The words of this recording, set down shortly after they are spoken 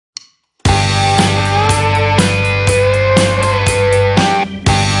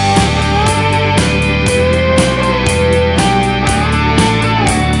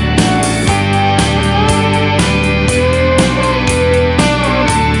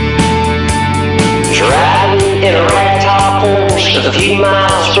Just a few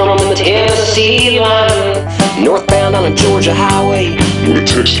miles from the Tennessee line, northbound on a Georgia highway, Got a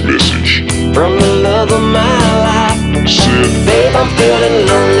text message from the love of my life. said, Babe, I'm feeling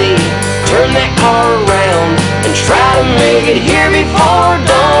lonely. Turn that car around and try to make it here before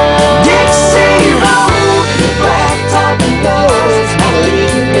dawn. Dixie Road, blacktop windows,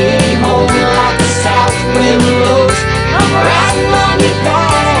 lead me home like the south wind blows. I'm riding on your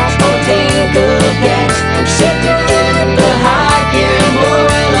back, gonna tank of gas. I'm sitting in the high gear and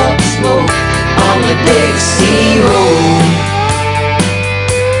blowing up smoke on the Dixie Road.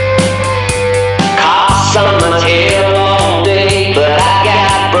 Cops on my tail all day, but I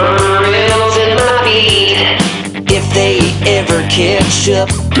got burials in my feet. If they ever catch up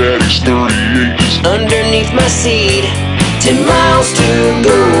Daddy's 38 underneath my seat, 10 miles to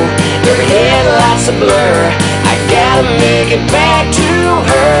go, every headlight's a blur. I gotta make it back to